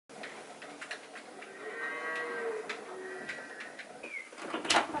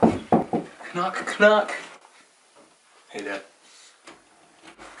Knock, knock. Hey, Dad.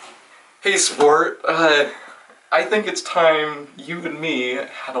 Hey, sport. I think it's time you and me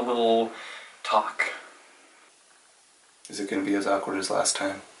had a little talk. Is it gonna be as awkward as last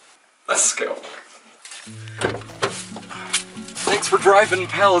time? Let's go. Thanks for driving,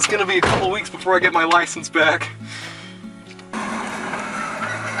 pal. It's gonna be a couple weeks before I get my license back.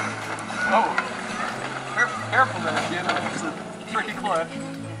 Oh, careful there, kid. It's a tricky clutch.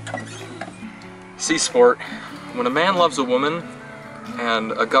 See, sport, when a man loves a woman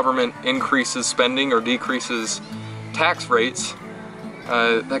and a government increases spending or decreases tax rates,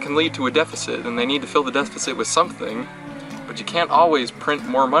 that can lead to a deficit, and they need to fill the deficit with something, but you can't always print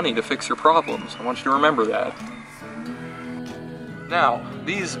more money to fix your problems. I want you to remember that. Now,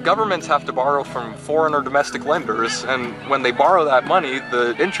 these governments have to borrow from foreign or domestic lenders, and when they borrow that money,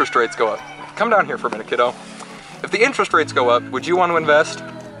 the interest rates go up. Come down here for a minute, kiddo. If the interest rates go up, would you want to invest?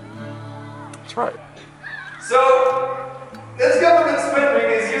 That's right. So, this government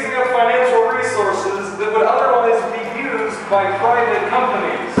spending is using up financial resources that would otherwise be used by private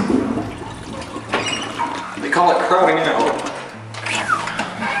companies. They call it crowding out.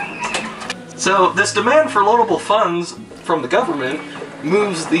 So this demand for loanable funds from the government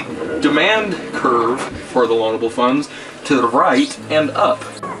moves the demand curve for the loanable funds to the right and up.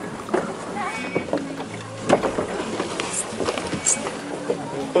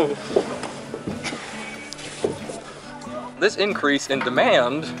 This increase in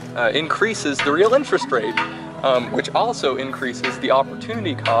demand increases the real interest rate, which also increases the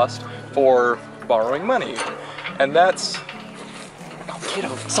opportunity cost for borrowing money. And that's... Oh,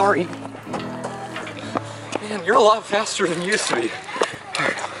 kiddo, sorry. Man, you're a lot faster than you used to be.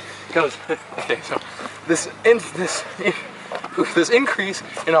 Okay, so this increase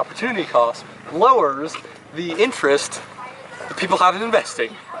in opportunity cost lowers the interest that people have in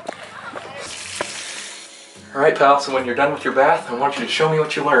investing. Alright, pal, so when you're done with your bath, I want you to show me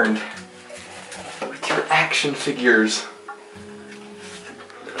what you learned. With your action figures.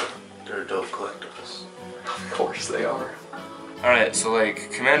 They're adult collectibles. Of course they are. Alright, so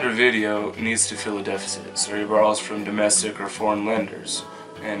like, Commander Video needs to fill a deficit, so he borrows from domestic or foreign lenders.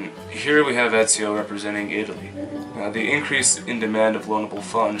 And here we have Ezio representing Italy. Now, the increase in demand of loanable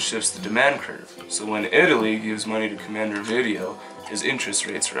funds shifts the demand curve, so when Italy gives money to Commander Video, his interest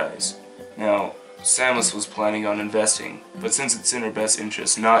rates rise. Now, Samus was planning on investing, but since it's in her best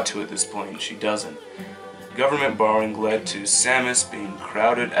interest not to at this point, she doesn't. Government borrowing led to Samus being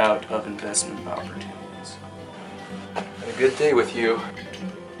crowded out of investment opportunities. Had a good day with you.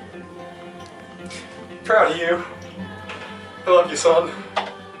 Proud of you. I love you, son.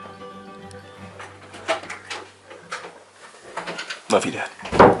 Love you, Dad.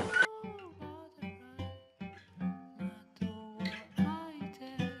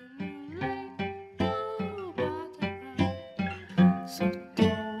 Sotto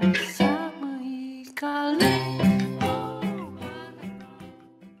i camui caldi